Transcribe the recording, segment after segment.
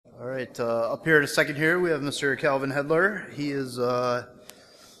right, up here in a second here, we have Mr. Calvin Hedler. He is,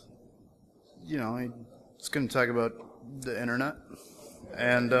 he's going to talk about the internet.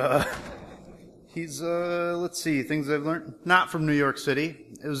 And he's, let's see, things I've learned. Not from New York City.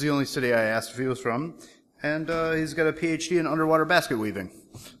 It was the only city I asked if he was from. And he's got a PhD in underwater basket weaving.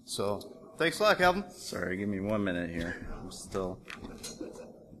 So, thanks a lot, Calvin. Sorry, give me 1 minute here. I'm still...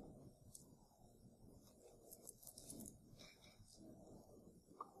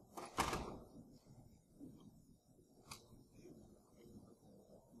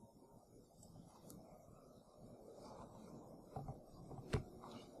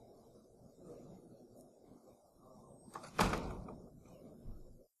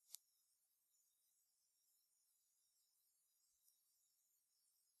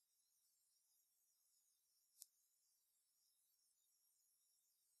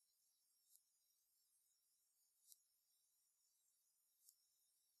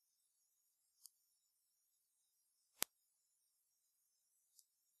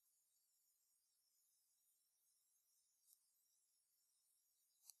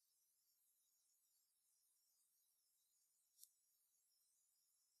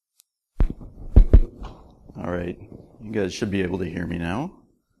 All right, you guys should be able to hear me now.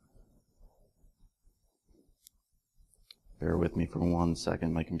 Bear with me for 1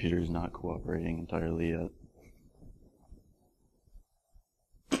 second, my computer is not cooperating entirely yet.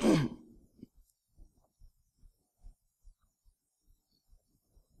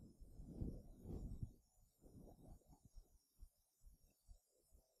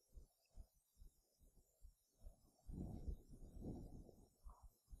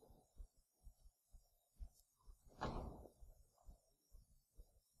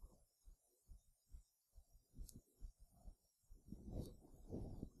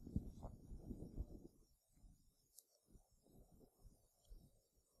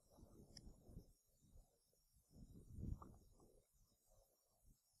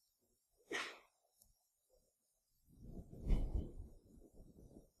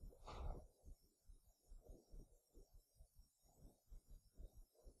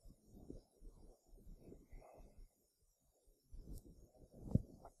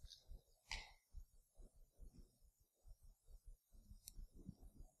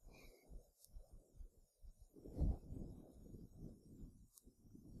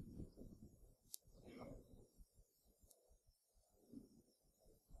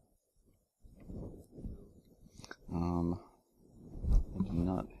 I do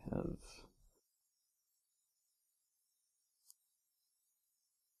not have...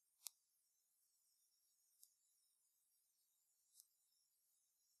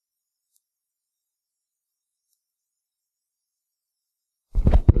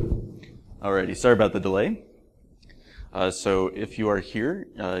 Alrighty, sorry about the delay. So if you are here,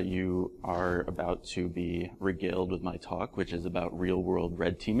 you are about to be regaled with my talk, which is about real-world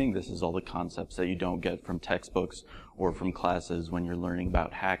red teaming. This is all the concepts that you don't get from textbooks or from classes when you're learning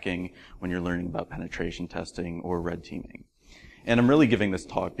about hacking, when you're learning about penetration testing or red teaming. And I'm really giving this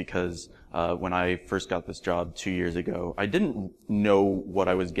talk because when I first got this job 2 years ago, I didn't know what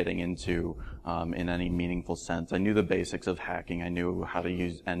I was getting into in any meaningful sense. I knew the basics of hacking. I knew how to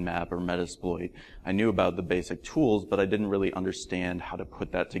use Nmap or Metasploit. I knew about the basic tools, but I didn't really understand how to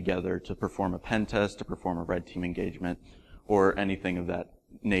put that together to perform a pen test, to perform a red team engagement, or anything of that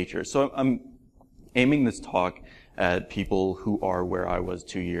nature. So I'm aiming this talk at people who are where I was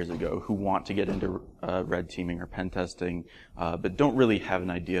 2 years ago, who want to get into red teaming or pen testing, but don't really have an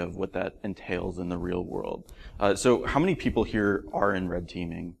idea of what that entails in the real world. So how many people here are in red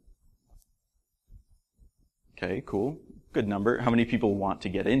teaming? Okay, cool. Good number. How many people want to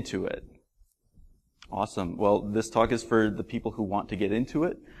get into it? Awesome. Well, this talk is for the people who want to get into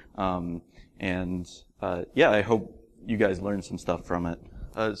it. Yeah, I hope you guys learned some stuff from it.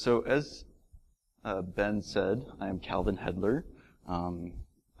 So as Ben said, I am Calvin Hedler. I'm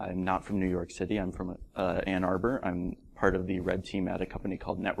not from New York City. I'm from Ann Arbor. I'm part of the red team at a company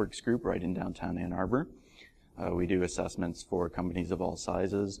called Networks Group right in downtown Ann Arbor. We do assessments for companies of all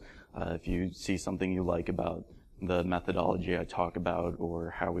sizes. If you see something you like about the methodology I talk about or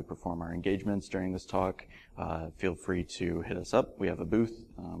how we perform our engagements during this talk, feel free to hit us up. We have a booth.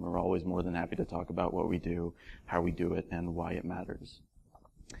 We're always more than happy to talk about what we do, how we do it, and why it matters.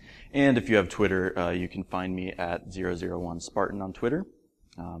 And if you have Twitter, you can find me at 001 Spartan on Twitter.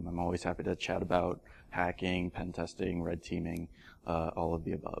 I'm always happy to chat about hacking, pen testing, red teaming, all of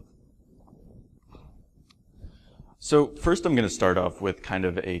the above. So first I'm going to start off with kind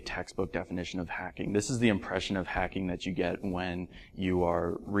of a textbook definition of hacking. This is the impression of hacking that you get when you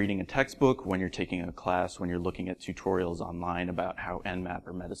are reading a textbook, when you're taking a class, when you're looking at tutorials online about how Nmap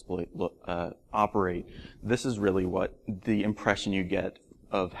or Metasploit operate. This is really what the impression you get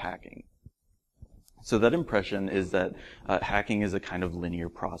of hacking. So that impression is that hacking is a kind of linear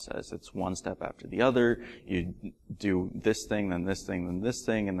process. It's one step after the other. You do this thing, then this thing, then this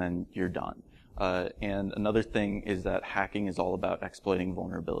thing, and then you're done. And another thing is that hacking is all about exploiting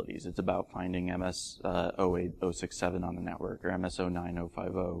vulnerabilities. It's about finding MS-08067 on the network or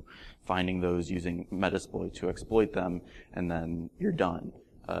MS-09050, finding those using Metasploit to exploit them, and then you're done.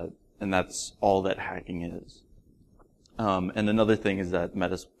 And that's all that hacking is. And another thing is that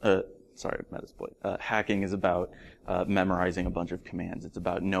Metasploit. Hacking is about memorizing a bunch of commands. It's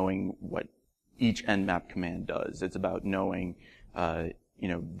about knowing what each Nmap command does. It's about knowing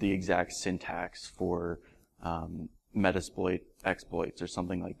the exact syntax for Metasploit exploits or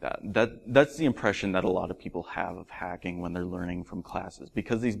something like that. That's the impression that a lot of people have of hacking when they're learning from classes.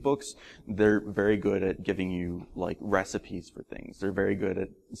 Because these books, they're very good at giving you like recipes for things. They're very good at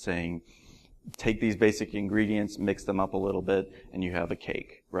saying, take these basic ingredients, mix them up a little bit, and you have a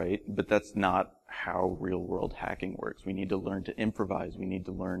cake, right? But that's not how real-world hacking works. We need to learn to improvise. We need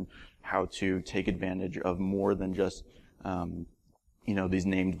to learn how to take advantage of more than just these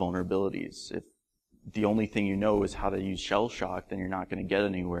named vulnerabilities. If the only thing you know is how to use shell shock, then you're not going to get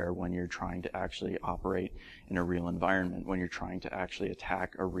anywhere when you're trying to actually operate in a real environment, when you're trying to actually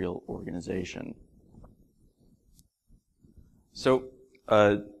attack a real organization. So,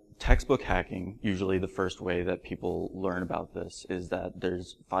 textbook hacking, usually the first way that people learn about this is that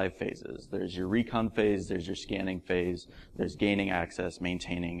there's 5 phases. There's your recon phase, there's your scanning phase, there's gaining access,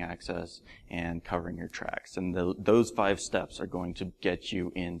 maintaining access, and covering your tracks. And those 5 steps are going to get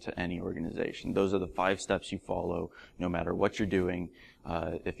you into any organization. Those are the 5 steps you follow no matter what you're doing.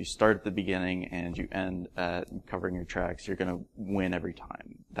 If you start at the beginning and you end at covering your tracks, you're going to win every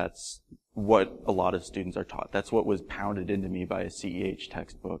time. That's what a lot of students are taught. That's what was pounded into me by a CEH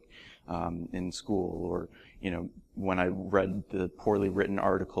textbook in school, or when I read the poorly written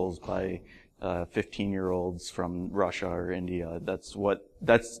articles by 15-year-olds from Russia or India. That's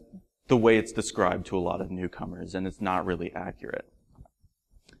the way it's described to a lot of newcomers, and it's not really accurate.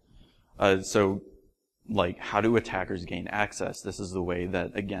 So, how do attackers gain access? This is the way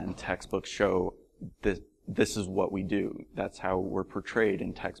that, again, textbooks show this is what we do. That's how we're portrayed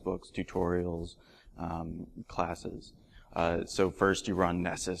in textbooks, tutorials, classes. So first you run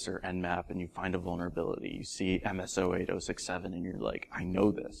Nessus or Nmap and you find a vulnerability. You see MS-08067 and you're like, I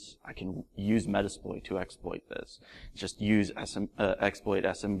know this. I can use Metasploit to exploit this. Just use exploit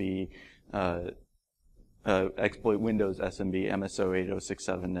SMB, exploit Windows SMB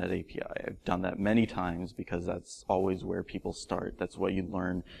MS-08067 net API. I've done that many times because that's always where people start. That's what you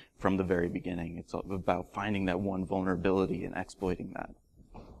learn from the very beginning. It's about finding that one vulnerability and exploiting that.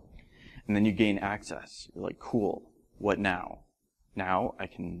 And then you gain access. You're like, cool, what now? Now I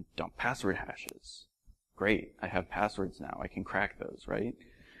can dump password hashes. Great, I have passwords now. I can crack those, right?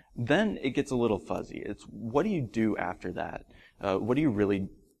 Then it gets a little fuzzy. It's what do you do after that? What are you really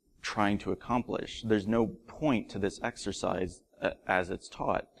trying to accomplish? There's no point to this exercise as it's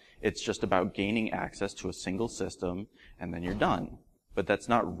taught. It's just about gaining access to a single system and then you're done. But that's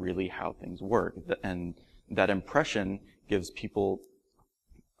not really how things work. And that impression gives people,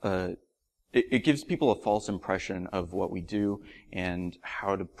 it gives people a false impression of what we do and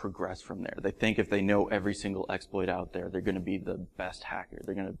how to progress from there. They think if they know every single exploit out there, they're going to be the best hacker.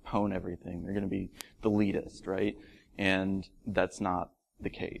 They're going to pwn everything. They're going to be the leadest, right? And that's not the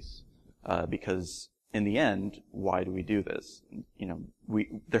case. Because in the end, why do we do this?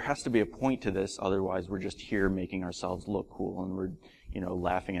 There has to be a point to this, otherwise we're just here making ourselves look cool and we're,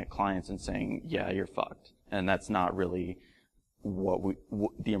 laughing at clients and saying, yeah, you're fucked. And that's not really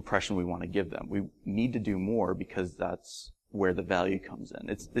the impression we want to give them. We need to do more because that's where the value comes in.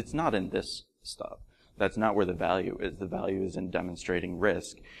 It's not in this stuff. That's not where the value is. The value is in demonstrating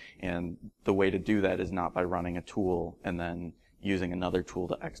risk. And the way to do that is not by running a tool and then using another tool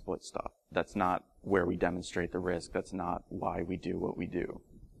to exploit stuff. That's not where we demonstrate the risk. That's not why we do what we do.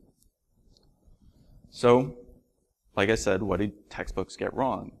 So, like I said, what did textbooks get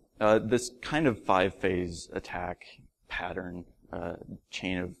wrong? This kind of 5-phase attack pattern,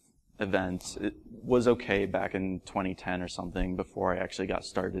 chain of events, it was okay back in 2010 or something before I actually got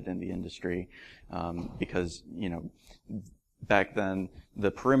started in the industry, because, back then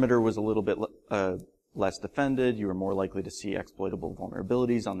the perimeter was a little bit less defended. You were more likely to see exploitable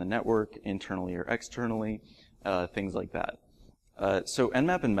vulnerabilities on the network, internally or externally, things like that. So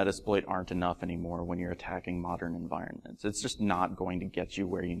Nmap and Metasploit aren't enough anymore when you're attacking modern environments. It's just not going to get you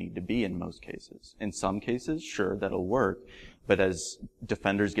where you need to be in most cases. In some cases, sure, that'll work, but as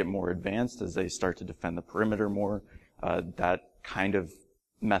defenders get more advanced, as they start to defend the perimeter more, that kind of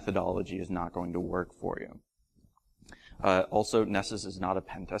methodology is not going to work for you. Also, Nessus is not a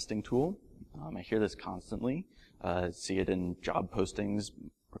pen testing tool. I hear this constantly. See it in job postings.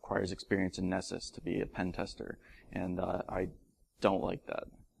 Requires experience in Nessus to be a pen tester, and I don't like that.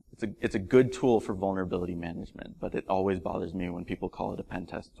 It's a good tool for vulnerability management, but it always bothers me when people call it a pen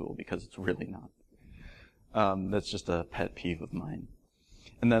test tool because it's really not. That's just a pet peeve of mine.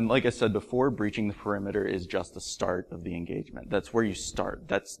 And then, like I said before, breaching the perimeter is just the start of the engagement. That's where you start.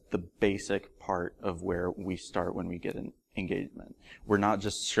 That's the basic part of where we start when we get an engagement. We're not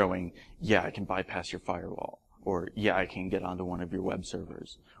just showing, yeah, I can bypass your firewall, or yeah, I can get onto one of your web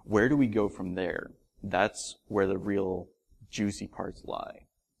servers. Where do we go from there? That's where the real juicy parts lie.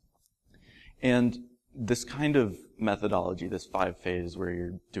 And this kind of methodology, this 5-phase where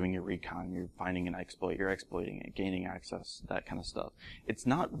you're doing your recon, you're finding an exploit, you're exploiting it, gaining access, that kind of stuff, it's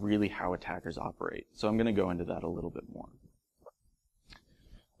not really how attackers operate. So I'm going to go into that a little bit more.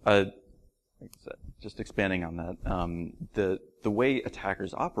 Like I said, just expanding on that, the way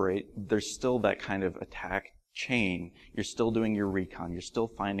attackers operate, there's still that kind of attack chain. You're still doing your recon, you're still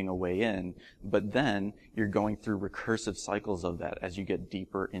finding a way in, but then you're going through recursive cycles of that as you get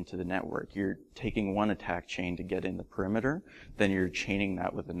deeper into the network. You're taking one attack chain to get in the perimeter, then you're chaining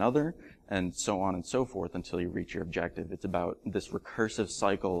that with another, and so on and so forth until you reach your objective. It's about this recursive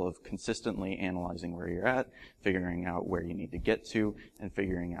cycle of consistently analyzing where you're at, figuring out where you need to get to, and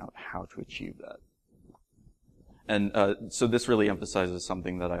figuring out how to achieve that. And so this really emphasizes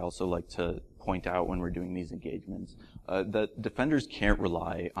something that I also like to point out when we're doing these engagements, that defenders can't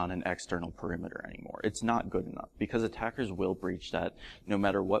rely on an external perimeter anymore. It's not good enough because attackers will breach that no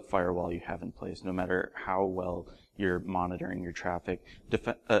matter what firewall you have in place, no matter how well you're monitoring your traffic.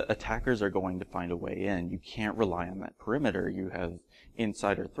 Attackers are going to find a way in. You can't rely on that perimeter. You have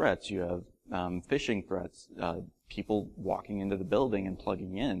insider threats. You have phishing threats, people walking into the building and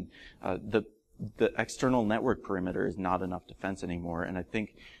plugging in. The external network perimeter is not enough defense anymore, and I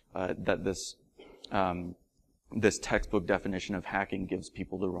think that this textbook definition of hacking gives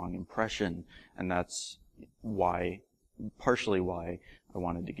people the wrong impression, and that's partially why I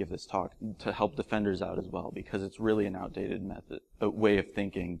wanted to give this talk, to help defenders out as well, because it's really an outdated way of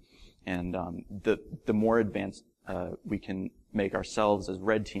thinking, and the more advanced we can make ourselves as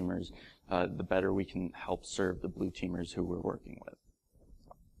red teamers, the better we can help serve the blue teamers who we're working with.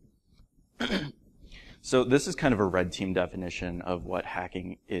 So this is kind of a red team definition of what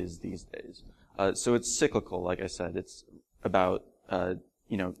hacking is these days. So it's cyclical, like I said. It's about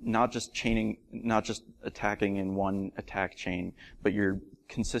not just attacking in one attack chain, but you're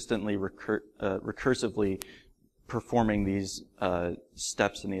consistently recursively performing these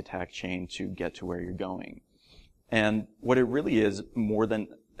steps in the attack chain to get to where you're going. And what it really is, more than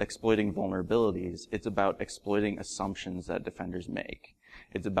exploiting vulnerabilities, it's about exploiting assumptions that defenders make.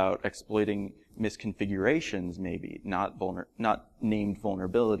 It's about exploiting misconfigurations, maybe, not named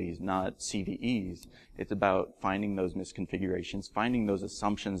vulnerabilities, not CVEs. It's about finding those misconfigurations, finding those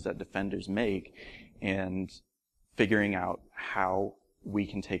assumptions that defenders make, and figuring out how we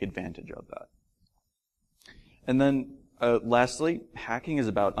can take advantage of that. And then, lastly, hacking is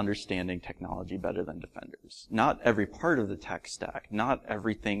about understanding technology better than defenders. Not every part of the tech stack, not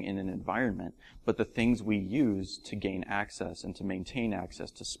everything in an environment, but the things we use to gain access and to maintain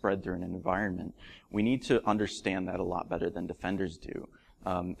access, to spread through an environment. We need to understand that a lot better than defenders do.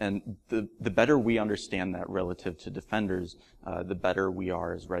 And the better we understand that relative to defenders, the better we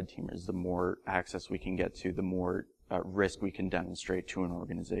are as red teamers. The more access we can get to, the more risk we can demonstrate to an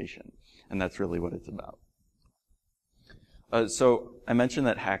organization. And that's really what it's about. So I mentioned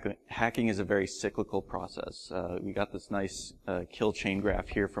that hacking is a very cyclical process. We got this nice kill chain graph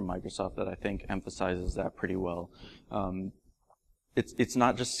here from Microsoft that I think emphasizes that pretty well. It's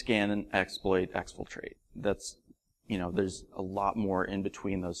not just scan and exploit, exfiltrate. That's, there's a lot more in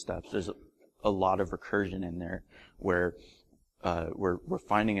between those steps. There's a lot of recursion in there where we're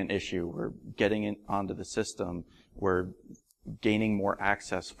finding an issue, we're getting it onto the system, we're gaining more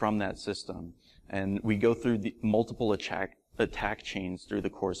access from that system, and we go through the multiple attack chains through the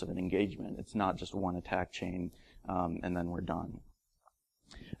course of an engagement. It's not just one attack chain and then we're done.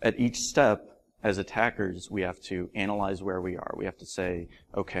 At each step, as attackers, we have to analyze where we are. We have to say,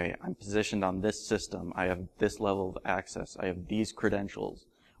 okay, I'm positioned on this system. I have this level of access. I have these credentials.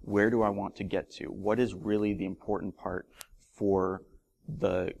 Where do I want to get to? What is really the important part for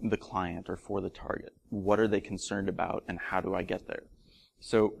the client or for the target. What are they concerned about, and how do I get there?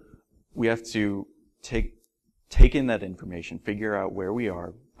 So we have to take in that information, figure out where we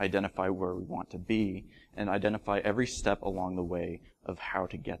are, identify where we want to be, and identify every step along the way of how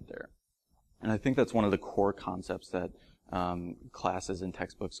to get there. And I think that's one of the core concepts that classes and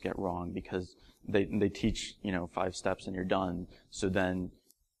textbooks get wrong, because they teach, 5 steps and you're done. So then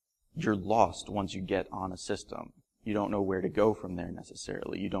you're lost once you get on a system. You don't know where to go from there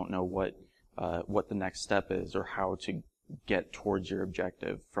necessarily. You don't know what the next step is or how to get towards your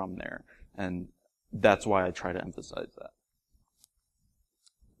objective from there. And that's why I try to emphasize that.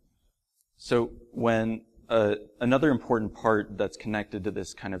 So when another important part that's connected to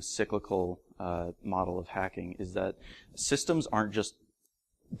this kind of cyclical model of hacking is that systems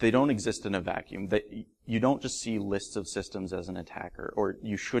they don't exist in a vacuum. You don't just see lists of systems as an attacker, or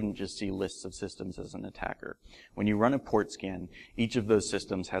you shouldn't just see lists of systems as an attacker. When you run a port scan, each of those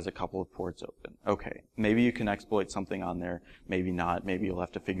systems has a couple of ports open. Okay, maybe you can exploit something on there, maybe not. Maybe you'll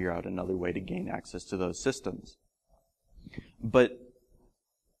have to figure out another way to gain access to those systems. But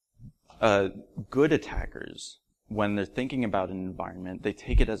good attackers, when they're thinking about an environment, they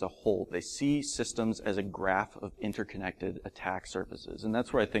take it as a whole. They see systems as a graph of interconnected attack surfaces. And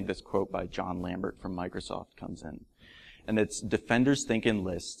that's where I think this quote by John Lambert from Microsoft comes in. And it's, defenders think in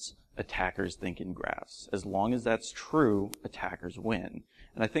lists, attackers think in graphs. As long as that's true, attackers win.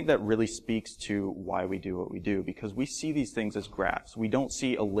 And I think that really speaks to why we do what we do, because we see these things as graphs. We don't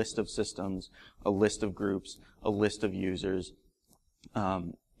see a list of systems, a list of groups, a list of users,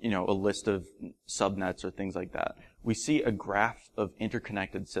 a list of subnets or things like that. We see a graph of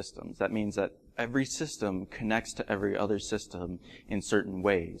interconnected systems. That means that every system connects to every other system in certain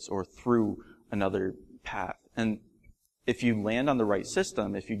ways or through another path. And if you land on the right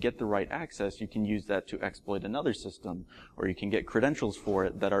system, if you get the right access, you can use that to exploit another system, or you can get credentials for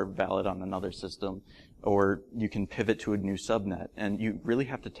it that are valid on another system, or you can pivot to a new subnet. And you really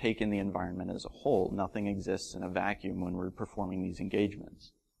have to take in the environment as a whole. Nothing exists in a vacuum when we're performing these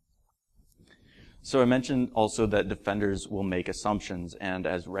engagements. So I mentioned also that defenders will make assumptions, and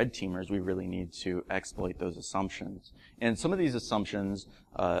as red teamers, we really need to exploit those assumptions. And some of these assumptions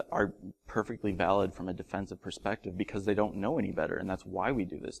are perfectly valid from a defensive perspective because they don't know any better, and that's why we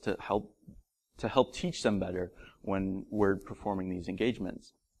do this, to help teach them better when we're performing these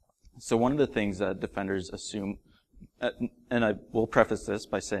engagements. So one of the things that defenders assume, and I will preface this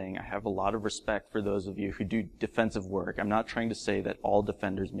by saying I have a lot of respect for those of you who do defensive work. I'm not trying to say that all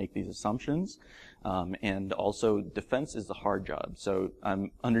defenders make these assumptions. And also, defense is a hard job, so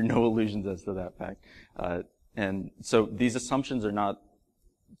I'm under no illusions as to that fact. And so these assumptions are not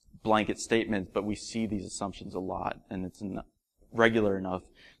blanket statements, but we see these assumptions a lot, and it's regular enough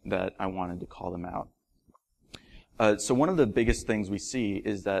that I wanted to call them out. So one of the biggest things we see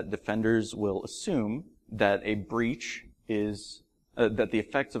is that defenders will assume that a breach is, that the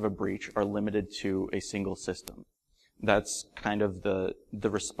effects of a breach are limited to a single system. That's kind of the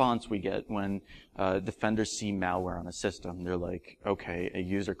response we get when defenders see malware on a system. They're like, okay, a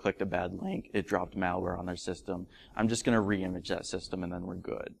user clicked a bad link, it dropped malware on their system. I'm just going to re-image that system and then we're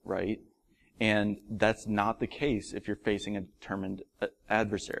good, right? And that's not the case if you're facing a determined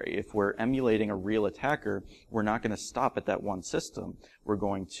adversary. If we're emulating a real attacker, we're not going to stop at that one system. We're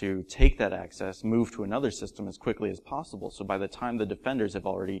going to take that access, move to another system as quickly as possible. So by the time the defenders have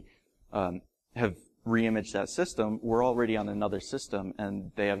already have re-imaged that system, we're already on another system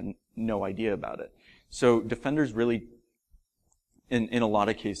and they have no idea about it. So defenders really, in a lot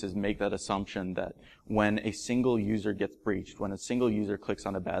of cases, make that assumption that when a single user gets breached, when a single user clicks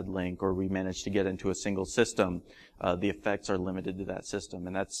on a bad link, or we manage to get into a single system, the effects are limited to that system.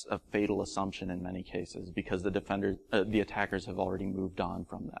 And that's a fatal assumption in many cases because the attackers have already moved on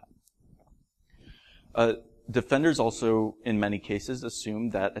from that. Defenders also, in many cases, assume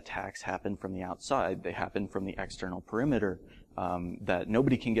that attacks happen from the outside. They happen from the external perimeter, that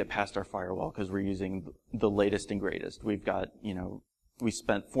nobody can get past our firewall because we're using the latest and greatest. We've got, we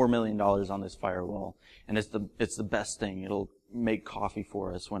spent $4 million on this firewall, and it's the best thing. It'll make coffee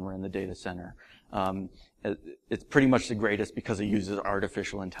for us when we're in the data center. It's pretty much the greatest because it uses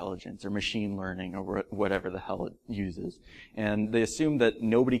artificial intelligence or machine learning or whatever the hell it uses. And they assume that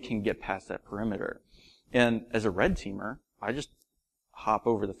nobody can get past that perimeter. And as a red teamer, I just hop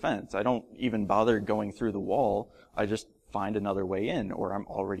over the fence. I don't even bother going through the wall. I just find another way in, or I'm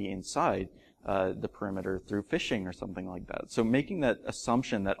already inside the perimeter through phishing or something like that. So making that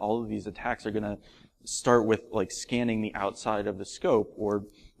assumption that all of these attacks are going to start with like scanning the outside of the scope or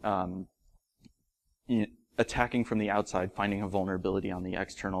attacking from the outside, finding a vulnerability on the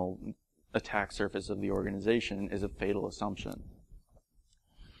external attack surface of the organization is a fatal assumption.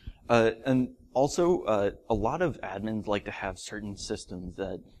 And also, a lot of admins like to have certain systems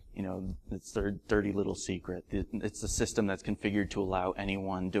that, it's their dirty little secret. It's a system that's configured to allow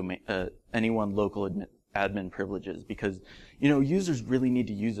anyone local admin privileges because, users really need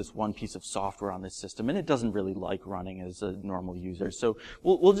to use this one piece of software on this system and it doesn't really like running as a normal user. So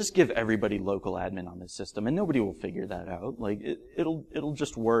we'll just give everybody local admin on this system and nobody will figure that out. Like it'll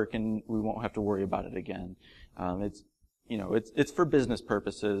just work and we won't have to worry about it again. It's for business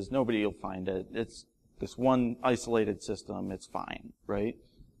purposes. Nobody will find it. It's this one isolated system. It's fine, right?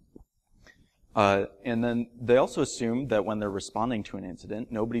 And then they also assume that when they're responding to an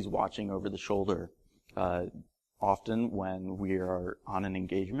incident, nobody's watching over the shoulder. Often when we are on an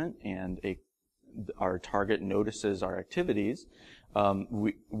engagement and our target notices our activities,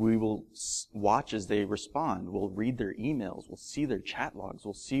 we will watch as they respond. We'll read their emails. We'll see their chat logs.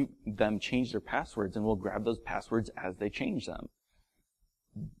 We'll see them change their passwords, and we'll grab those passwords as they change them.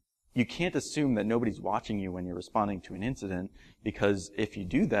 You can't assume that nobody's watching you when you're responding to an incident, because if you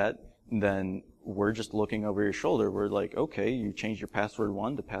do that, then we're just looking over your shoulder. We're like, okay, you changed your password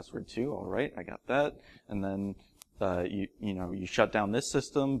 1 to password 2. All right, I got that. And then you shut down this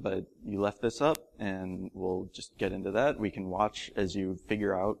system, but you left this up, and we'll just get into that. We can watch as you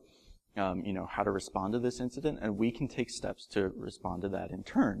figure out, how to respond to this incident, and we can take steps to respond to that in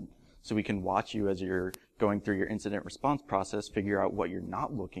turn. So we can watch you as you're going through your incident response process, figure out what you're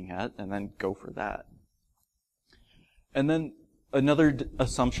not looking at, and then go for that. And then another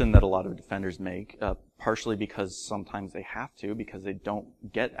assumption that a lot of defenders make, partially because sometimes they have to, because they don't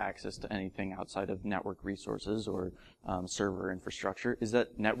get access to anything outside of network resources or server infrastructure, is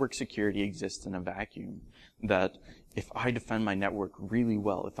that network security exists in a vacuum. That if I defend my network really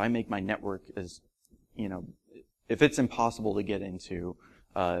well, if I make my network as, if it's impossible to get into,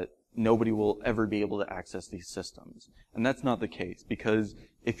 nobody will ever be able to access these systems. And that's not the case, because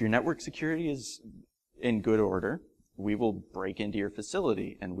if your network security is in good order, we will break into your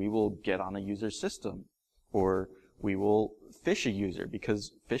facility and we will get on a user system, or we will phish a user,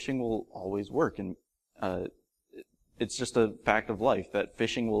 because phishing will always work. And it's just a fact of life that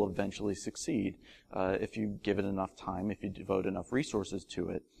phishing will eventually succeed if you give it enough time, if you devote enough resources to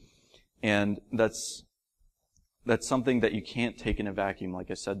it. And that's something that you can't take in a vacuum, like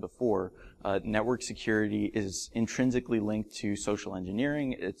I said before. Network security is intrinsically linked to social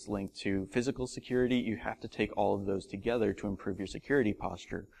engineering. It's linked to physical security. You have to take all of those together to improve your security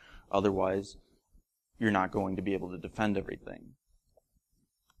posture. Otherwise, you're not going to be able to defend everything.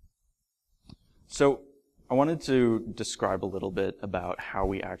 So I wanted to describe a little bit about how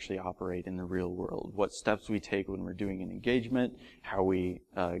we actually operate in the real world, what steps we take when we're doing an engagement, how we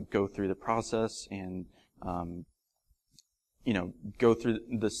go through the process, and go through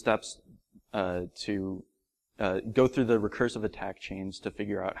the steps to go through the recursive attack chains to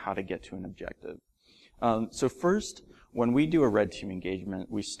figure out how to get to an objective. So first, when we do a red team engagement,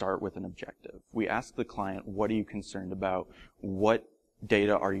 we start with an objective. We ask the client, what are you concerned about? What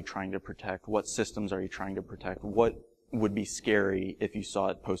data are you trying to protect? What systems are you trying to protect? What would be scary if you saw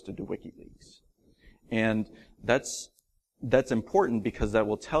it posted to WikiLeaks? And that's important because that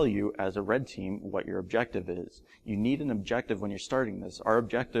will tell you as a red team what your objective is. You need an objective when you're starting this. Our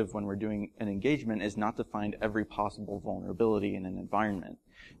objective when we're doing an engagement is not to find every possible vulnerability in an environment.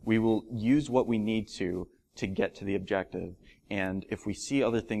 We will use what we need to get to the objective. And if we see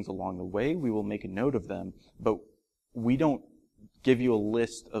other things along the way, we will make a note of them. But we don't give you a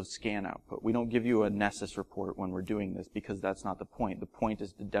list of scan output. We don't give you a Nessus report when we're doing this, because that's not the point. The point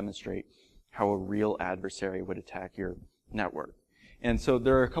is to demonstrate how a real adversary would attack your network. And so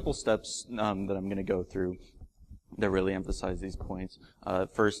there are a couple steps that I'm going to go through that really emphasize these points.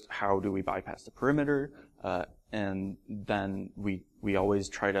 First, how do we bypass the perimeter? And then we always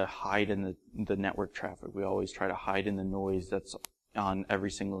try to hide in the network traffic. We always try to hide in the noise that's on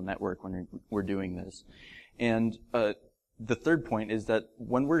every single network when we're doing this. And the third point is that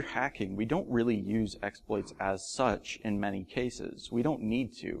when we're hacking, we don't really use exploits as such in many cases. We don't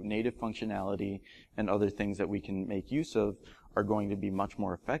need to. Native functionality and other things that we can make use of are going to be much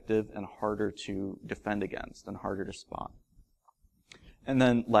more effective and harder to defend against and harder to spot. And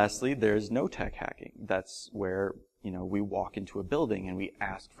then lastly, there's no tech hacking. That's where, we walk into a building and we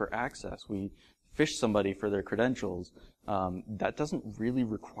ask for access. We phish somebody for their credentials. That doesn't really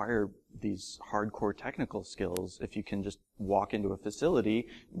require these hardcore technical skills. If you can just walk into a facility,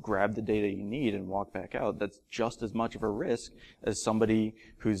 grab the data you need, and walk back out, that's just as much of a risk as somebody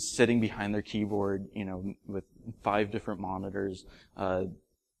who's sitting behind their keyboard, with 5 different monitors,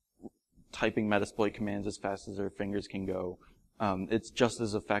 typing Metasploit commands as fast as their fingers can go. It's just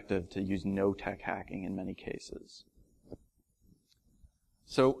as effective to use no tech hacking in many cases.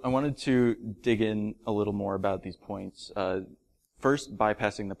 So I wanted to dig in a little more about these points. First,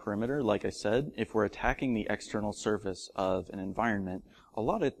 bypassing the perimeter. Like I said, if we're attacking the external surface of an environment, a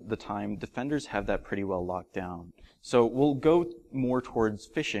lot of the time, defenders have that pretty well locked down. So we'll go more towards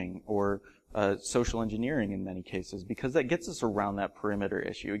phishing or social engineering in many cases, because that gets us around that perimeter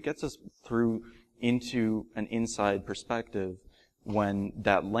issue. It gets us through into an inside perspective when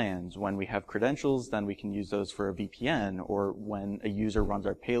that lands. When we have credentials, then we can use those for a VPN, or when a user runs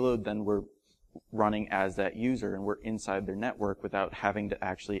our payload, then we're running as that user and we're inside their network without having to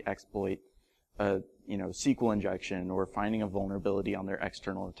actually exploit a SQL injection or finding a vulnerability on their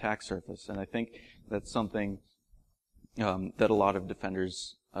external attack surface. And I think that's something that a lot of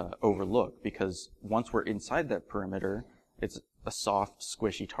defenders overlook, because once we're inside that perimeter, it's a soft,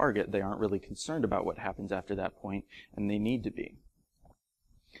 squishy target. They aren't really concerned about what happens after that point, and they need to be.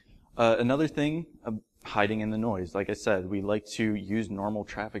 Another thing, hiding in the noise. Like I said, we like to use normal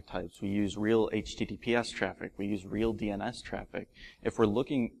traffic types. We use real HTTPS traffic. We use real DNS traffic. If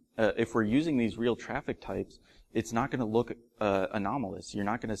we're using these real traffic types, it's not going to look anomalous. You're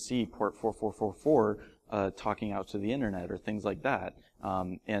not going to see port 4444 talking out to the internet or things like that.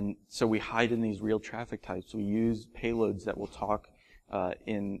 And so we hide in these real traffic types. We use payloads that will talk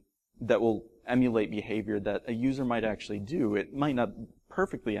that will emulate behavior that a user might actually do. It might not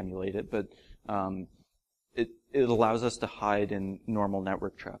perfectly emulate it, but it allows us to hide in normal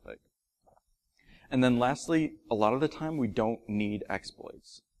network traffic. And then lastly, a lot of the time we don't need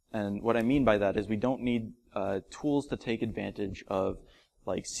exploits. And what I mean by that is we don't need tools to take advantage of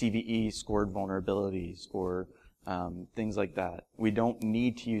like CVE scored vulnerabilities or things like that. We don't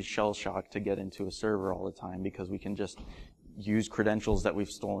need to use shell shock to get into a server all the time, because we can just use credentials that we've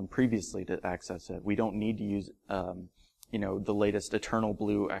stolen previously to access it. We don't need to use the latest Eternal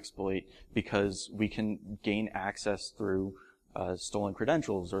Blue exploit, because we can gain access through stolen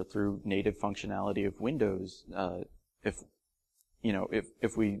credentials or through native functionality of Windows. If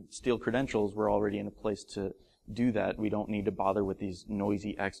we steal credentials, we're already in a place to do that. We don't need to bother with these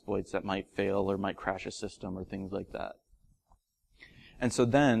noisy exploits that might fail or might crash a system or things like that. And so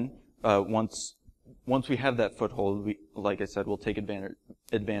then, once we have that foothold, like I said, we'll take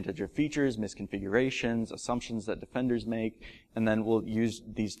advantage of features, misconfigurations, assumptions that defenders make, and then we'll use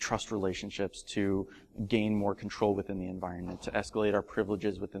these trust relationships to gain more control within the environment, to escalate our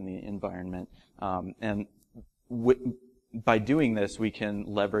privileges within the environment. By doing this, we can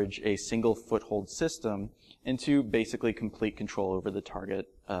leverage a single foothold system into basically complete control over the target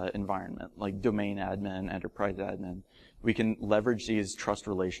environment, like domain admin, enterprise admin. We can leverage these trust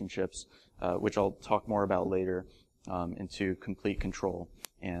relationships, which I'll talk more about later, into complete control,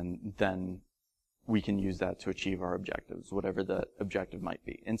 and then we can use that to achieve our objectives, whatever the objective might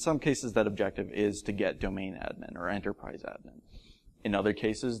be. In some cases, that objective is to get domain admin or enterprise admin. In other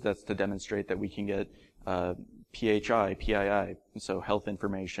cases, that's to demonstrate that we can get PHI, PII, so health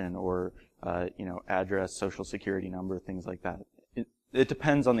information, or address, social security number, things like that. It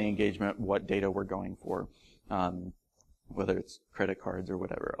depends on the engagement, what data we're going for, whether it's credit cards or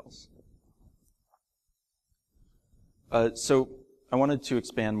whatever else. So I wanted to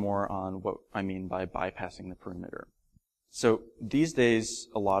expand more on what I mean by bypassing the perimeter. So these days,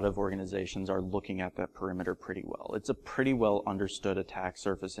 a lot of organizations are looking at that perimeter pretty well. It's a pretty well understood attack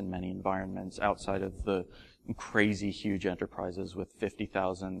surface in many environments outside of the crazy huge enterprises with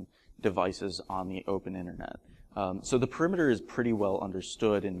 50,000 devices on the open internet. So the perimeter is pretty well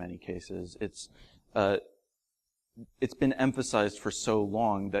understood in many cases. It's been emphasized for so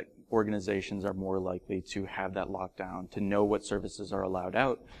long that organizations are more likely to have that lockdown, to know what services are allowed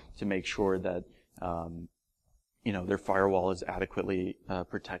out, to make sure that their firewall is adequately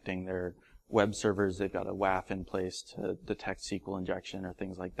protecting their web servers. They've got a WAF in place to detect SQL injection or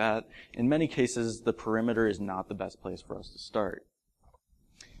things like that. In many cases, the perimeter is not the best place for us to start.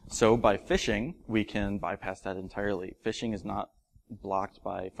 So by phishing, we can bypass that entirely. Phishing is not blocked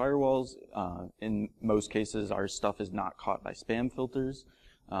by firewalls. In most cases, our stuff is not caught by spam filters.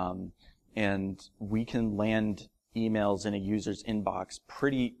 And we can land emails in a user's inbox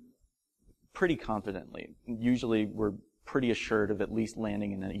pretty confidently. Usually we're pretty assured of at least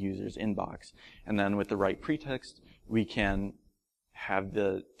landing in a user's inbox. And then with the right pretext, we can have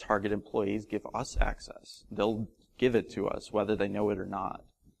the target employees give us access. They'll give it to us, whether they know it or not.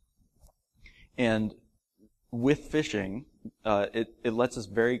 And with phishing, it lets us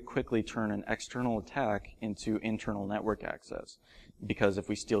very quickly turn an external attack into internal network access. Because if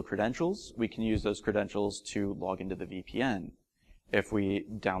we steal credentials, we can use those credentials to log into the VPN. If we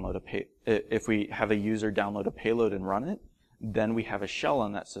have a user download a payload and run it, then we have a shell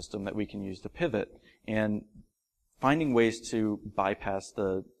on that system that we can use to pivot. And finding ways to bypass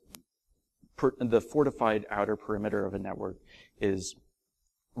the fortified outer perimeter of a network is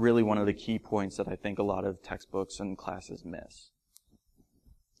really one of the key points that I think a lot of textbooks and classes miss.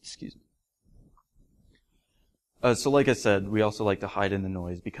 Excuse me. So like I said, we also like to hide in the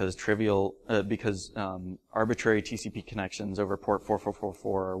noise because arbitrary TCP connections over port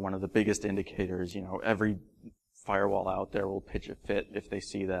 4444 are one of the biggest indicators. You know, every firewall out there will pitch a fit if they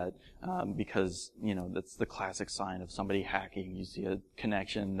see that, because, you know, that's the classic sign of somebody hacking. You see a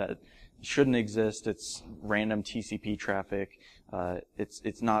connection that shouldn't exist. It's random TCP traffic.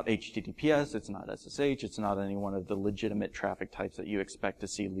 It's not HTTPS. It's not SSH. It's not any one of the legitimate traffic types that you expect to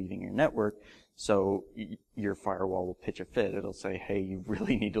see leaving your network. So your firewall will pitch a fit. It'll say, hey, you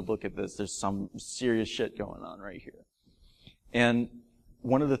really need to look at this. There's some serious shit going on right here. And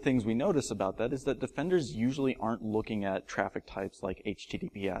one of the things we notice about that is that defenders usually aren't looking at traffic types like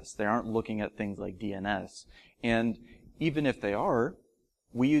HTTPS. They aren't looking at things like DNS. And even if they are,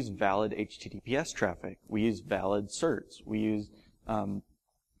 we use valid HTTPS traffic. We use valid certs. We use,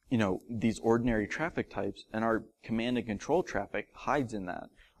 these ordinary traffic types, and our command and control traffic hides in that.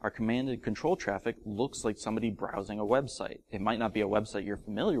 Our command and control traffic looks like somebody browsing a website. It might not be a website you're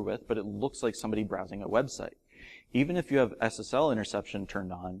familiar with, but it looks like somebody browsing a website. Even if you have SSL interception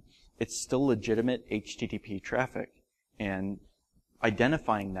turned on, it's still legitimate HTTP traffic. And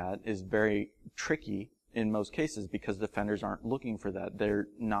identifying that is very tricky in most cases because defenders aren't looking for that. They're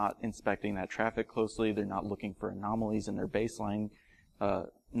not inspecting that traffic closely. They're not looking for anomalies in their baseline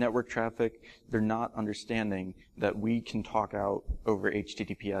network traffic. They're not understanding that we can talk out over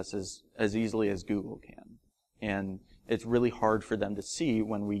HTTPS as easily as Google can. And it's really hard for them to see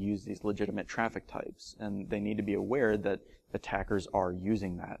when we use these legitimate traffic types. And they need to be aware that attackers are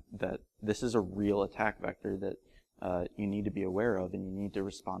using that this is a real attack vector that you need to be aware of, and you need to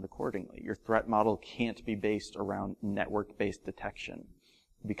respond accordingly. Your threat model can't be based around network-based detection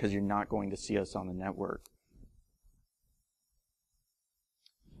because you're not going to see us on the network.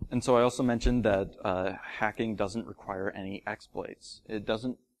 And so I also mentioned that hacking doesn't require any exploits. It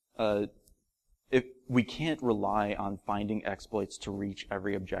doesn't. We can't rely on finding exploits to reach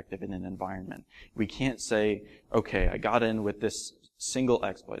every objective in an environment. We can't say, okay, I got in with this single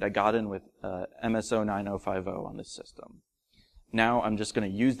exploit. I got in with MSO 9050 on this system. Now I'm just going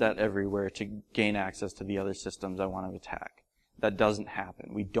to use that everywhere to gain access to the other systems I want to attack. That doesn't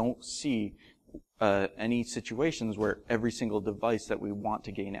happen. We don't see any situations where every single device that we want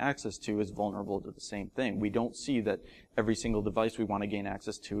to gain access to is vulnerable to the same thing. We don't see that every single device we want to gain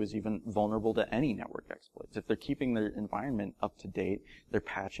access to is even vulnerable to any network exploits. If they're keeping their environment up to date, they're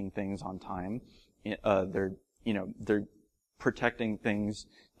patching things on time, they're protecting things,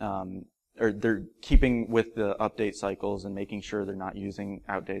 or they're keeping with the update cycles and making sure they're not using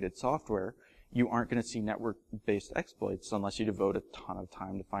outdated software, you aren't going to see network-based exploits unless you devote a ton of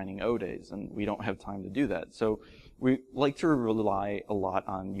time to finding O-days, and we don't have time to do that. So we like to rely a lot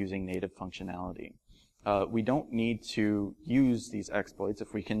on using native functionality. We don't need to use these exploits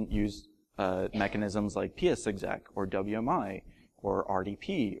if we can use mechanisms like PSExec or WMI or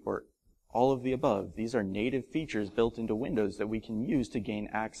RDP or all of the above. These are native features built into Windows that we can use to gain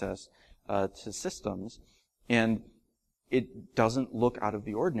access to systems. And it doesn't look out of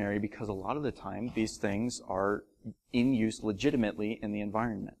the ordinary because a lot of the time these things are in use legitimately in the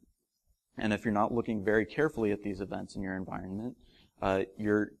environment. And if you're not looking very carefully at these events in your environment,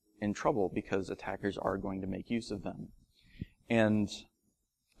 you're in trouble because attackers are going to make use of them. And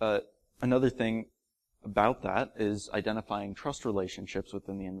another thing about that is identifying trust relationships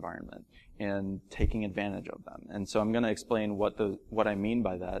within the environment and taking advantage of them. And so I'm going to explain what I mean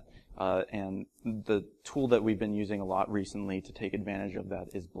by that. And the tool that we've been using a lot recently to take advantage of that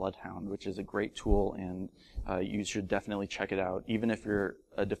is Bloodhound, which is a great tool, and you should definitely check it out. Even if you're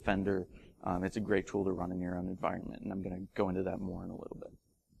a defender, it's a great tool to run in your own environment, and I'm going to go into that more in a little bit.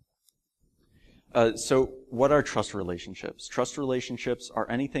 So what are trust relationships? Trust relationships are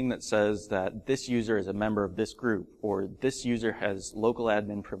anything that says that this user is a member of this group, or this user has local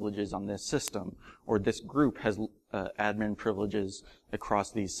admin privileges on this system, or this group has admin privileges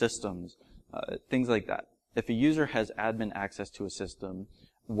across these systems, things like that. If a user has admin access to a system,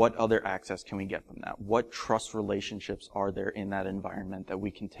 what other access can we get from that? What trust relationships are there in that environment that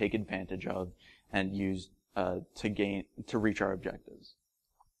we can take advantage of and use to reach our objectives?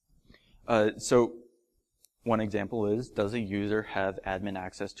 So one example is, does a user have admin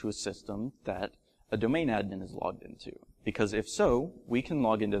access to a system that a domain admin is logged into? Because if so, we can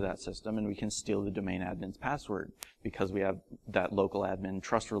log into that system and we can steal the domain admin's password because we have that local admin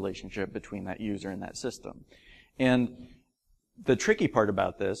trust relationship between that user and that system. And The tricky part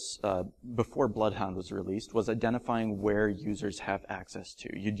about this, before Bloodhound was released, was identifying where users have access to.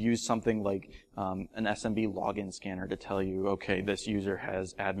 You'd use something like an SMB login scanner to tell you, okay, this user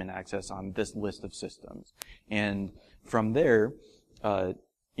has admin access on this list of systems. And from there,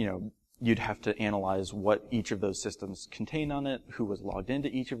 you'd have to analyze what each of those systems contain on it, who was logged into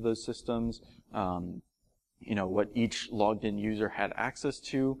each of those systems, what each logged in user had access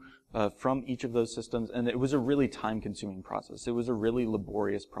to from each of those systems. And it was a really time-consuming process. It was a really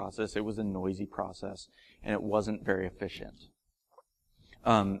laborious process. It was a noisy process, and it wasn't very efficient.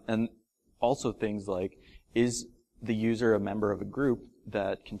 And also things like, is the user a member of a group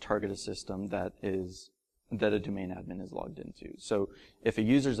that can target a system that a domain admin is logged into? So if a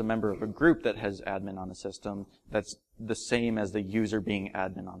user is a member of a group that has admin on a system, that's the same as the user being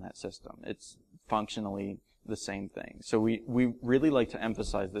admin on that system. It's functionally the same thing. So we really like to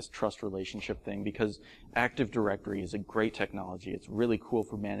emphasize this trust relationship thing, because Active Directory is a great technology. It's really cool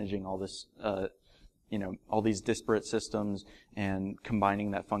for managing all this, all these disparate systems and combining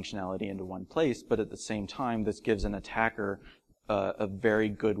that functionality into one place. But at the same time, this gives an attacker a very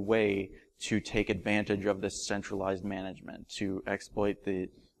good way to take advantage of this centralized management, to exploit the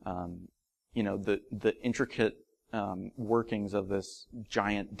intricate workings of this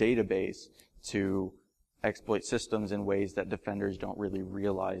giant database, to exploit systems in ways that defenders don't really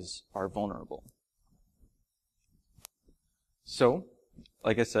realize are vulnerable. So,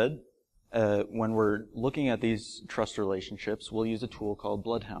 like I said, when we're looking at these trust relationships, we'll use a tool called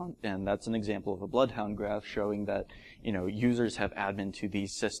Bloodhound, and that's an example of a Bloodhound graph showing that, users have admin to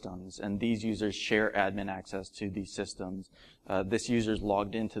these systems, and these users share admin access to these systems. This user's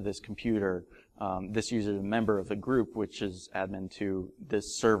logged into this computer. This user is a member of the group, which is admin to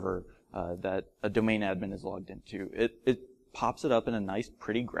this server that a domain admin is logged into. It pops it up in a nice,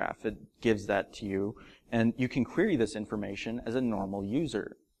 pretty graph. It gives that to you, and you can query this information as a normal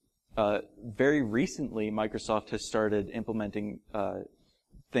user. Very recently, Microsoft has started implementing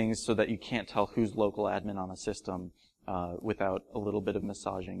things so that you can't tell who's local admin on a system without a little bit of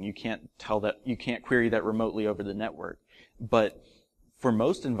massaging. You can't query that remotely over the network. But for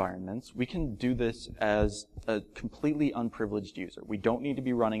most environments, we can do this as a completely unprivileged user. We don't need to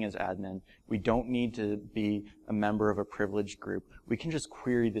be running as admin. We don't need to be a member of a privileged group. We can just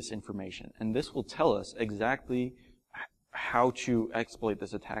query this information, and this will tell us exactly how to exploit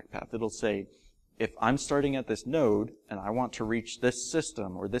this attack path. It'll say, if I'm starting at this node and I want to reach this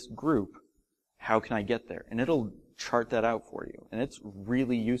system or this group, how can I get there? And it'll chart that out for you. And it's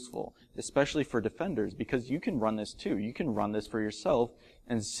really useful, especially for defenders, because you can run this too. You can run this for yourself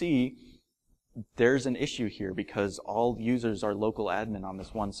and see there's an issue here because all users are local admin on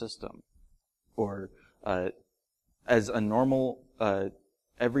this one system. Or as a normal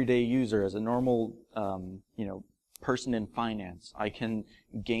everyday user, as a normal person in finance, I can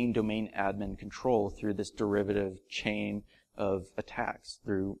gain domain admin control through this derivative chain of attacks,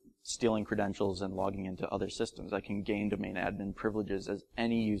 through stealing credentials and logging into other systems. I can gain domain admin privileges as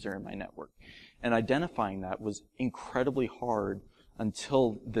any user in my network. And identifying that was incredibly hard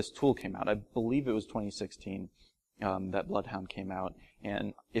until this tool came out. I believe it was 2016 that Bloodhound came out.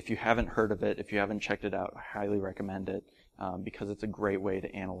 And if you haven't heard of it, if you haven't checked it out, I highly recommend it because it's a great way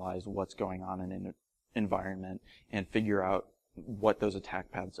to analyze what's going on in an environment and figure out what those attack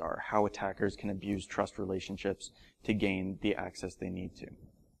paths are, how attackers can abuse trust relationships to gain the access they need to.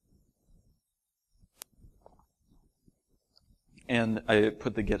 And I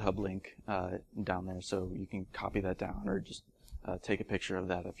put the GitHub link down there so you can copy that down or just take a picture of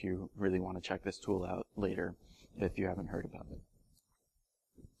that if you really want to check this tool out later if you haven't heard about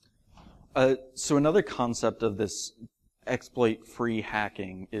it. So another concept of this exploit-free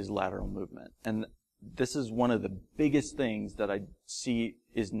hacking is lateral movement. And this is one of the biggest things that I see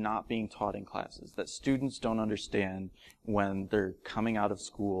is not being taught in classes, that students don't understand when they're coming out of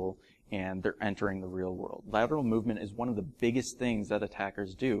school and they're entering the real world. Lateral movement is one of the biggest things that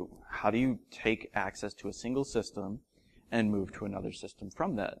attackers do. How do you take access to a single system and move to another system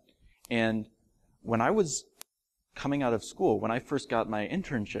from that? And when I was coming out of school, when I first got my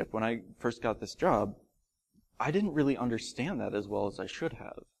internship, when I first got this job, I didn't really understand that as well as I should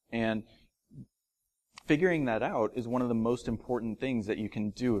have. And figuring that out is one of the most important things that you can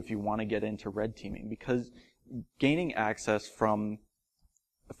do if you want to get into red teaming, because gaining access from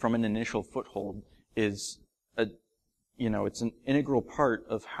an initial foothold is it's an integral part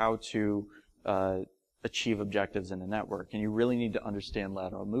of how to achieve objectives in a network. And you really need to understand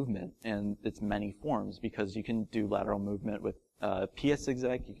lateral movement and its many forms, because you can do lateral movement with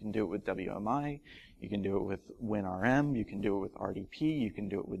PSExec, you can do it with WMI, You can do it with WinRM. You can do it with RDP. You can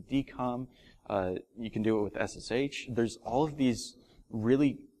do it with DCOM. You can do it with SSH. There's all of these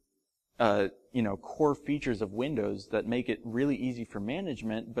really core features of Windows that make it really easy for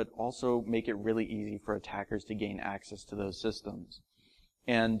management, but also make it really easy for attackers to gain access to those systems.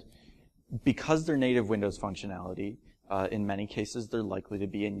 And because they're native Windows functionality, in many cases they're likely to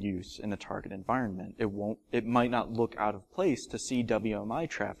be in use in a target environment. It might not look out of place to see WMI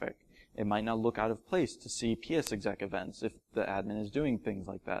traffic. It might not look out of place to see PSExec events if the admin is doing things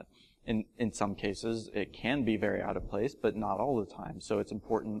like that. In some cases, it can be very out of place, but not all the time. So it's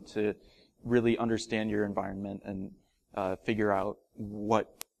important to really understand your environment and figure out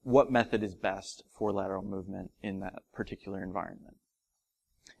what method is best for lateral movement in that particular environment.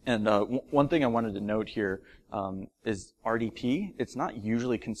 And one thing I wanted to note here is RDP. It's not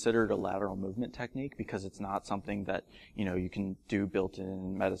usually considered a lateral movement technique because it's not something that you can do built-in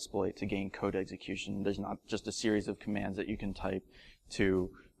in Metasploit to gain code execution. There's not just a series of commands that you can type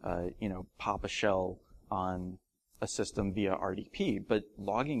to pop a shell on a system via RDP. But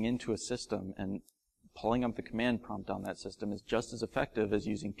logging into a system and pulling up the command prompt on that system is just as effective as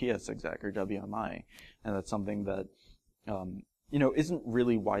using PSExec or WMI, and that's something that isn't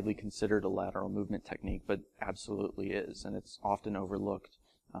really widely considered a lateral movement technique, but absolutely is, and it's often overlooked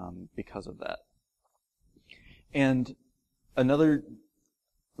because of that. And another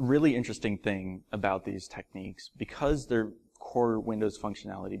really interesting thing about these techniques, because they're core Windows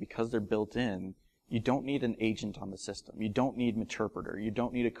functionality, because they're built in, you don't need an agent on the system. You don't need Meterpreter. You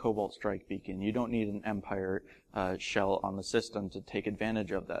don't need a Cobalt Strike beacon. You don't need an Empire shell on the system to take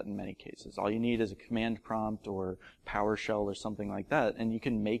advantage of that in many cases. All you need is a command prompt or PowerShell or something like that, and you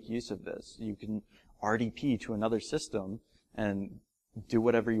can make use of this. You can RDP to another system and do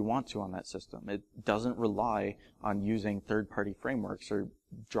whatever you want to on that system. It doesn't rely on using third-party frameworks or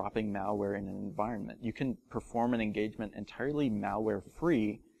dropping malware in an environment. You can perform an engagement entirely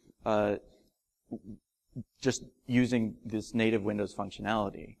malware-free just using this native Windows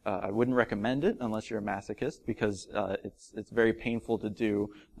functionality. I wouldn't recommend it unless you're a masochist because it's very painful to do,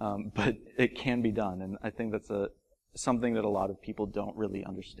 but it can be done, and I think that's something that a lot of people don't really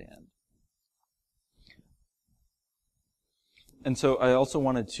understand. And so I also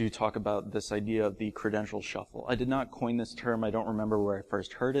wanted to talk about this idea of the credential shuffle. I did not coin this term. I don't remember where I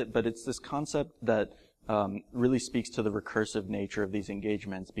first heard it, but it's this concept that really speaks to the recursive nature of these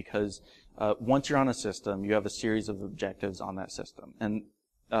engagements because once you're on a system, you have a series of objectives on that system. And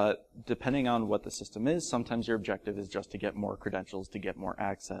depending on what the system is, sometimes your objective is just to get more credentials, to get more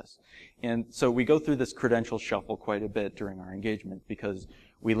access. And so we go through this credential shuffle quite a bit during our engagement because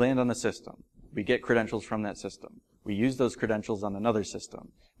we land on a system. We get credentials from that system. We use those credentials on another system.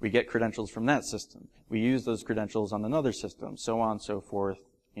 We get credentials from that system. We use those credentials on another system, so on and so forth.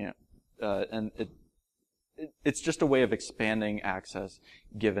 And it's just a way of expanding access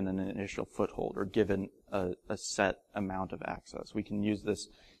given an initial foothold or given a set amount of access. We can use this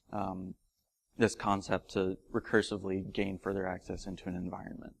this concept to recursively gain further access into an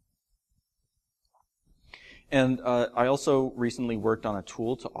environment. And I also recently worked on a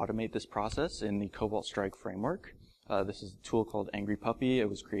tool to automate this process in the Cobalt Strike framework. This is a tool called Angry Puppy. It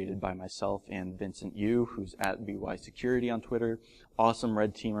was created by myself and Vincent Yu, who's at VY Security on Twitter. Awesome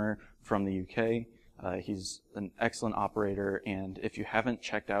red teamer from the UK. He's an excellent operator, and if you haven't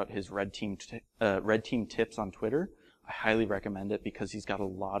checked out his red team tips on Twitter, I highly recommend it because he's got a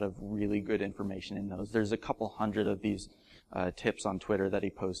lot of really good information in those. There's a couple hundred of these tips on Twitter that he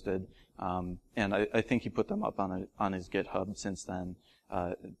posted, and I think he put them up on his GitHub since then.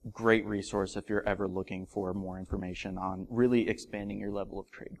 Great resource if you're ever looking for more information on really expanding your level of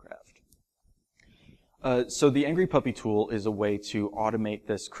tradecraft. So the Angry Puppy tool is a way to automate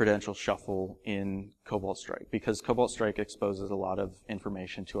this credential shuffle in Cobalt Strike because Cobalt Strike exposes a lot of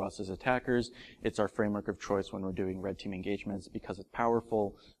information to us as attackers. It's our framework of choice when we're doing red team engagements because it's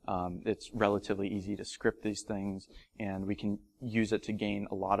powerful. It's relatively easy to script these things, and we can use it to gain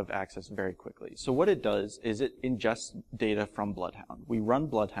a lot of access very quickly. So what it does is it ingests data from Bloodhound. We run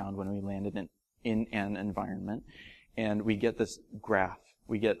Bloodhound when we land in an environment, and we get this graph.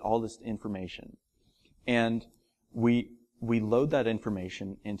 We get all this information. And we load that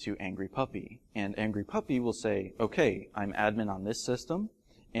information into Angry Puppy, and Angry Puppy will say, okay, I'm admin on this system,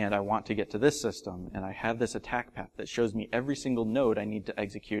 and I want to get to this system, and I have this attack path that shows me every single node I need to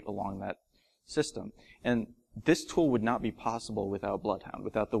execute along that system. And this tool would not be possible without Bloodhound,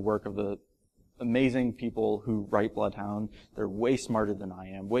 without the work of the amazing people who write Bloodhound. They're way smarter than I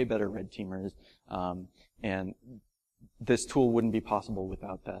am, way better red teamers, and this tool wouldn't be possible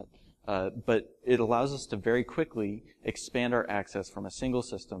without that. But it allows us to very quickly expand our access from a single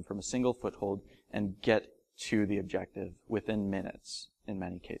system, from a single foothold, and get to the objective within minutes in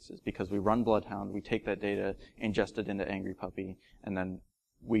many cases, because we run Bloodhound, we take that data, ingest it into Angry Puppy, and then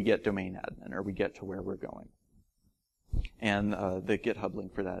we get domain admin, or we get to where we're going. And the GitHub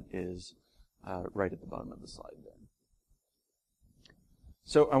link for that is right at the bottom of the slide there.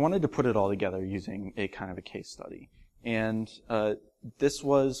 So I wanted to put it all together using a kind of a case study. And this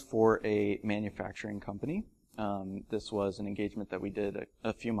was for a manufacturing company. This was an engagement that we did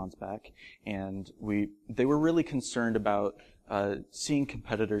a few months back, and they were really concerned about seeing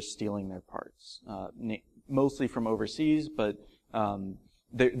competitors stealing their parts, mostly from overseas, but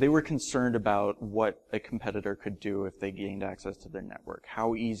they were concerned about what a competitor could do if they gained access to their network.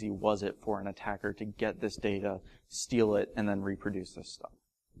 How easy was it for an attacker to get this data, steal it, and then reproduce this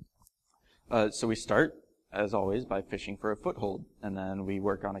stuff? So we start, as always, by fishing for a foothold, and then we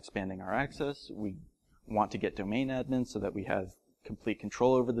work on expanding our access. We want to get domain admin so that we have complete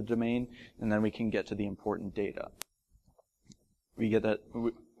control over the domain, and then we can get to the important data. We get that.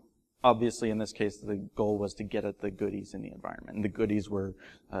 Obviously, in this case, the goal was to get at the goodies in the environment. And the goodies were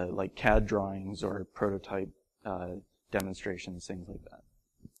like CAD drawings or prototype demonstrations, things like that.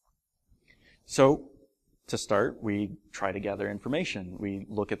 So, to start, we try to gather information. We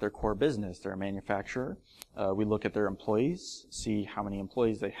look at their core business. They're a manufacturer. We look at their employees, see how many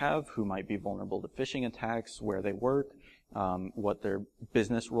employees they have, who might be vulnerable to phishing attacks, where they work, what their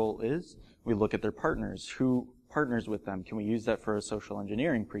business role is. We look at their partners. Who partners with them? Can we use that for a social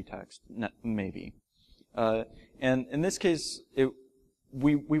engineering pretext? Maybe. And in this case,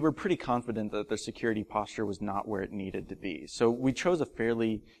 we were pretty confident that their security posture was not where it needed to be. So we chose a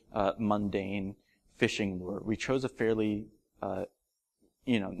fairly mundane phishing lure. We chose a fairly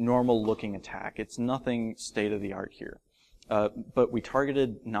normal-looking attack. It's nothing state-of-the-art here. But we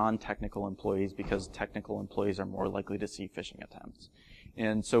targeted non-technical employees because technical employees are more likely to see phishing attempts.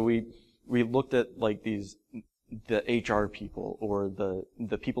 And so we looked at like the HR people or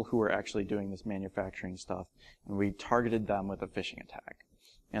the people who are actually doing this manufacturing stuff, and we targeted them with a phishing attack.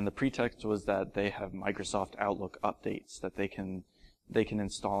 And the pretext was that they have Microsoft Outlook updates that they can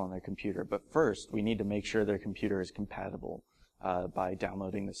install on their computer. But first, we need to make sure their computer is compatible by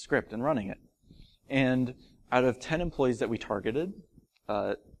downloading the script and running it. And out of 10 employees that we targeted,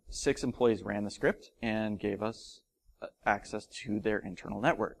 6 employees ran the script and gave us access to their internal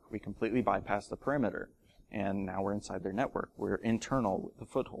network. We completely bypassed the perimeter, and now we're inside their network. We're internal with the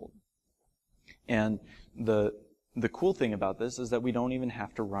foothold. And the cool thing about this is that we don't even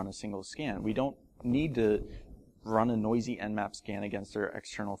have to run a single scan. We don't need to run a noisy Nmap scan against their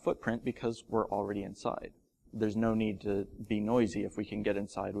external footprint because we're already inside. There's no need to be noisy if we can get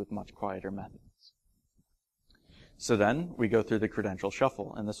inside with much quieter methods. So then we go through the credential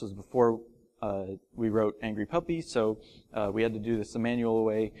shuffle, and this was before we wrote Angry Puppy, so we had to do this the manual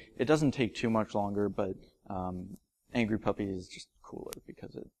way. It doesn't take too much longer, but Angry Puppy is just cooler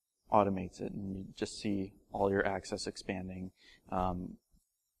because it automates it, and you just see all your access expanding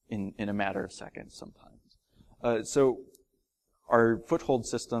in a matter of seconds sometimes. So our foothold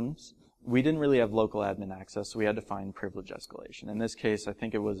systems, we didn't really have local admin access, so we had to find privilege escalation. In this case, I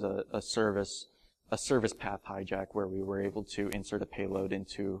think it was a service path hijack where we were able to insert a payload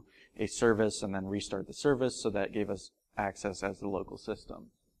into a service and then restart the service, so that gave us access as the local system.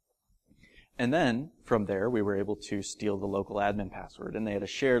 And then, from there, we were able to steal the local admin password, and they had a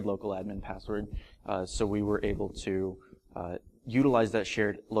shared local admin password, so we were able to utilize that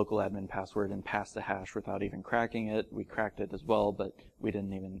shared local admin password and pass the hash without even cracking it. We cracked it as well, but we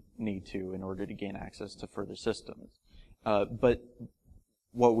didn't even need to in order to gain access to further systems. But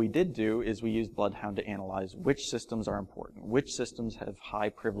what we did do is we used Bloodhound to analyze which systems are important, which systems have high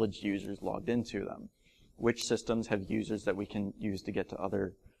privileged users logged into them, which systems have users that we can use to get to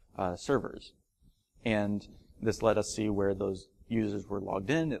other servers. And this let us see where those users were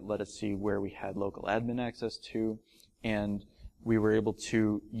logged in. It let us see where we had local admin access to, and we were able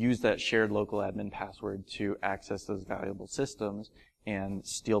to use that shared local admin password to access those valuable systems and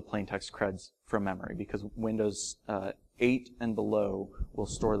steal plaintext creds from memory, because Windows 8 and below will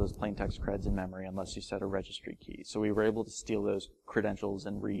store those plaintext creds in memory unless you set a registry key. So we were able to steal those credentials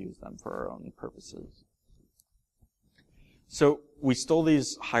and reuse them for our own purposes. So we stole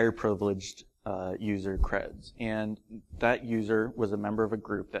these higher privileged user creds, and that user was a member of a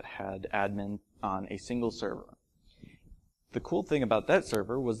group that had admin on a single server. The cool thing about that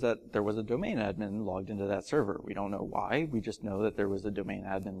server was that there was a domain admin logged into that server. We don't know why, we just know that there was a domain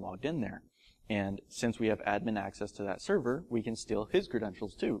admin logged in there. And since we have admin access to that server, we can steal his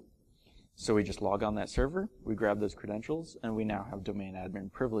credentials too. So we just log on that server, we grab those credentials, and we now have domain admin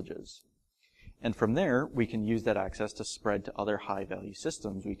privileges. And from there, we can use that access to spread to other high-value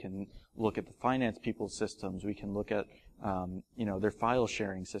systems. We can look at the finance people's systems. We can look at, their file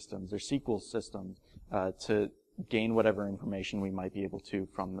sharing systems, their SQL systems, to gain whatever information we might be able to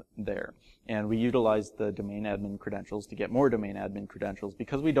from there. And we utilize the domain admin credentials to get more domain admin credentials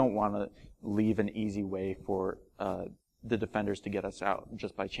because we don't want to leave an easy way for the defenders to get us out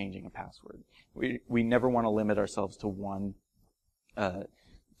just by changing a password. We never want to limit ourselves to one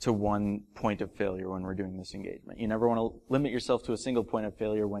point of failure when we're doing this engagement. You never want to limit yourself to a single point of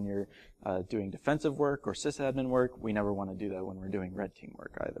failure when you're doing defensive work or sysadmin work. We never want to do that when we're doing red team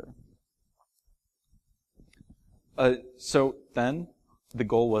work either. So then the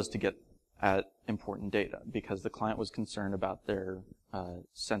goal was to get at important data because the client was concerned about their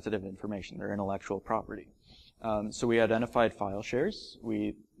sensitive information, their intellectual property. So we identified file shares.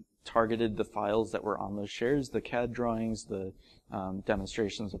 We targeted the files that were on those shares, the CAD drawings, the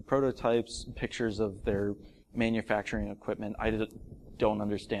demonstrations of prototypes, pictures of their manufacturing equipment. I don't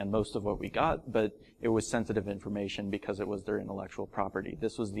understand most of what we got, but it was sensitive information because it was their intellectual property.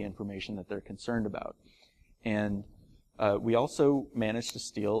 This was the information that they're concerned about. And we also managed to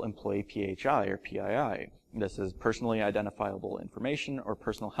steal employee PHI or PII. This is personally identifiable information or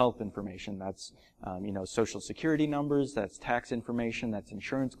personal health information. That's, social security numbers, that's tax information, that's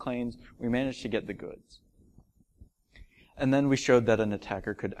insurance claims. We managed to get the goods. And then we showed that an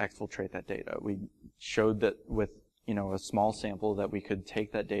attacker could exfiltrate that data. We showed that with, a small sample that we could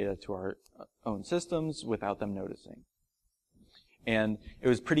take that data to our own systems without them noticing. And it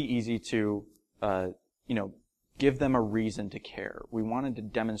was pretty easy to, give them a reason to care. We wanted to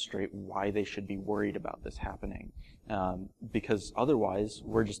demonstrate why they should be worried about this happening, because otherwise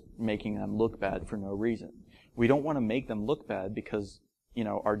we're just making them look bad for no reason. We don't want to make them look bad because,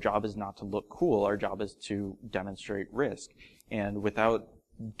 our job is not to look cool. Our job is to demonstrate risk. And without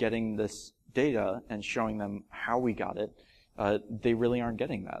getting this data and showing them how we got it, they really aren't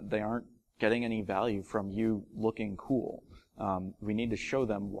getting that. They aren't getting any value from you looking cool. We need to show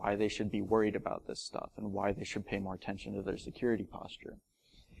them why they should be worried about this stuff and why they should pay more attention to their security posture.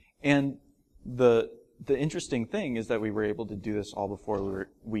 And the interesting thing is that we were able to do this all before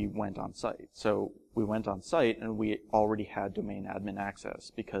we went on site. So we went on site and we already had domain admin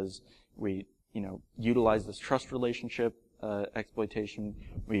access because we, utilized this trust relationship exploitation.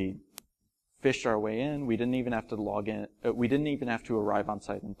 We fished our way in. We didn't even have to log in. We didn't even have to arrive on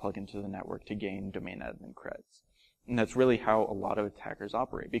site and plug into the network to gain domain admin creds. And that's really how a lot of attackers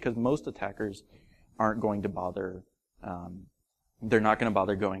operate, because most attackers aren't going to bother, they're not going to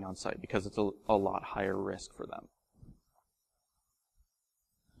bother going on site because it's a lot higher risk for them.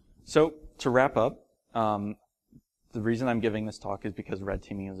 So to wrap up, the reason I'm giving this talk is because red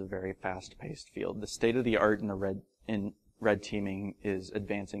teaming is a very fast-paced field. The state of the art in red teaming is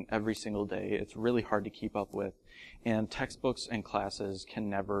advancing every single day. It's really hard to keep up with, and textbooks and classes can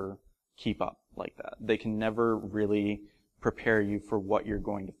never keep up like that. They can never really prepare you for what you're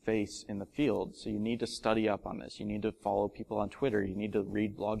going to face in the field. So you need to study up on this. You need to follow people on Twitter. You need to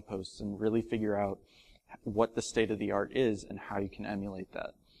read blog posts and really figure out what the state of the art is and how you can emulate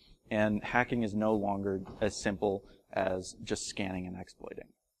that. And hacking is no longer as simple as just scanning and exploiting.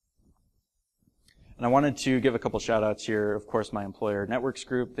 And I wanted to give a couple shout outs here. Of course, my employer Networks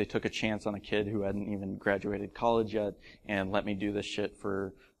Group, they took a chance on a kid who hadn't even graduated college yet and let me do this shit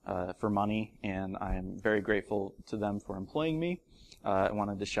for money, and I am very grateful to them for employing me. I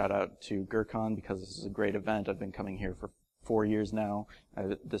wanted to shout out to GrrCON because this is a great event. I've been coming here for 4 years now.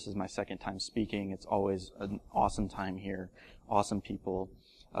 This is my second time speaking. It's always an awesome time here, awesome people.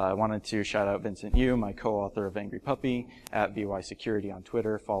 I wanted to shout out Vincent Yu, my co-author of Angry Puppy, at VY Security on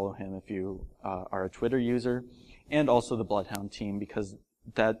Twitter. Follow him if you are a Twitter user. And also the Bloodhound team, because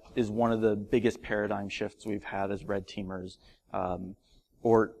that is one of the biggest paradigm shifts we've had as red teamers,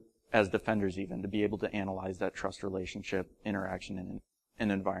 or as defenders even, to be able to analyze that trust relationship, interaction in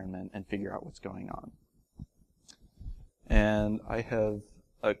an environment, and figure out what's going on. And I have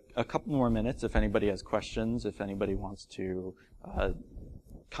a couple more minutes if anybody has questions, if anybody wants to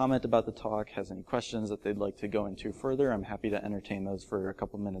comment about the talk, has any questions that they'd like to go into further. I'm happy to entertain those for a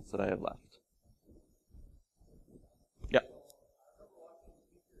couple minutes that I have left. Yeah.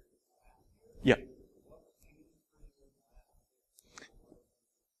 Yeah.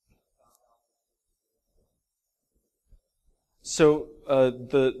 So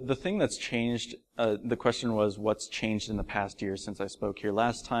the thing that's changed, the question was what's changed in the past year since I spoke here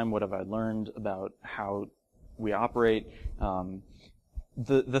last time? What have I learned about how we operate?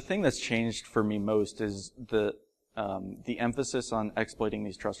 The thing that's changed for me most is the emphasis on exploiting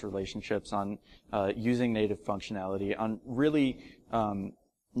these trust relationships, on using native functionality, on really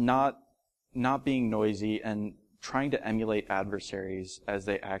not not being noisy and trying to emulate adversaries as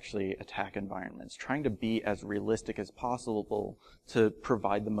they actually attack environments, trying to be as realistic as possible to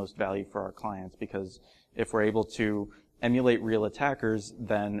provide the most value for our clients, because if we're able to emulate real attackers,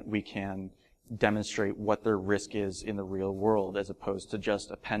 then we can demonstrate what their risk is in the real world, as opposed to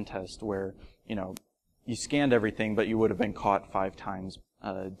just a pen test where, you scanned everything, but you would have been caught 5 times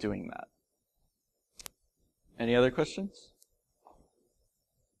doing that. Any other questions?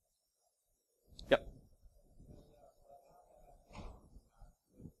 Yep.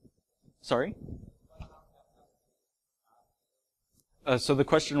 Sorry? So the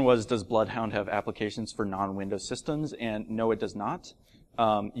question was, does Bloodhound have applications for non-Windows systems? And no, it does not.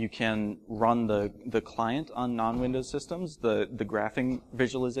 You can run the client on non-Windows systems, the graphing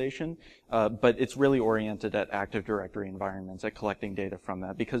visualization, but it's really oriented at Active Directory environments, at collecting data from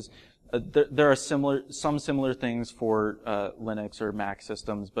that, because there are some similar things for Linux or Mac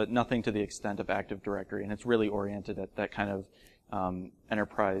systems, but nothing to the extent of Active Directory, and it's really oriented at that kind of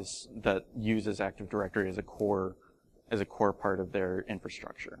enterprise that uses Active Directory as a core part of their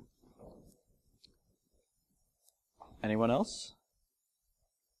infrastructure. Anyone else?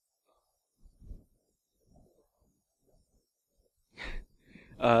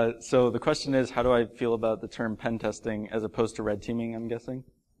 So the question is, how do I feel about the term pen testing as opposed to red teaming, I'm guessing?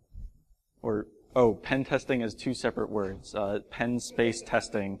 Pen testing is 2 separate words. Pen space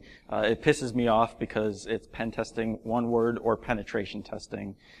testing. It pisses me off because it's pen testing, one word, or penetration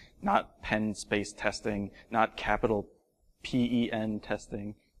testing, not pen space testing, not capital PEN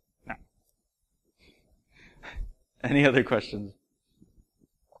testing. No. Any other questions?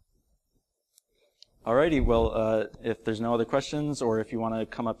 Alrighty, well, if there's no other questions, or if you want to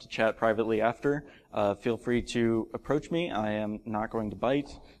come up to chat privately after, feel free to approach me. I am not going to bite.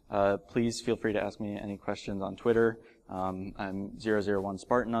 Please feel free to ask me any questions on Twitter. I'm 001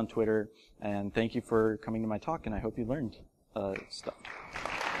 Spartan on Twitter, and thank you for coming to my talk, and I hope you learned stuff.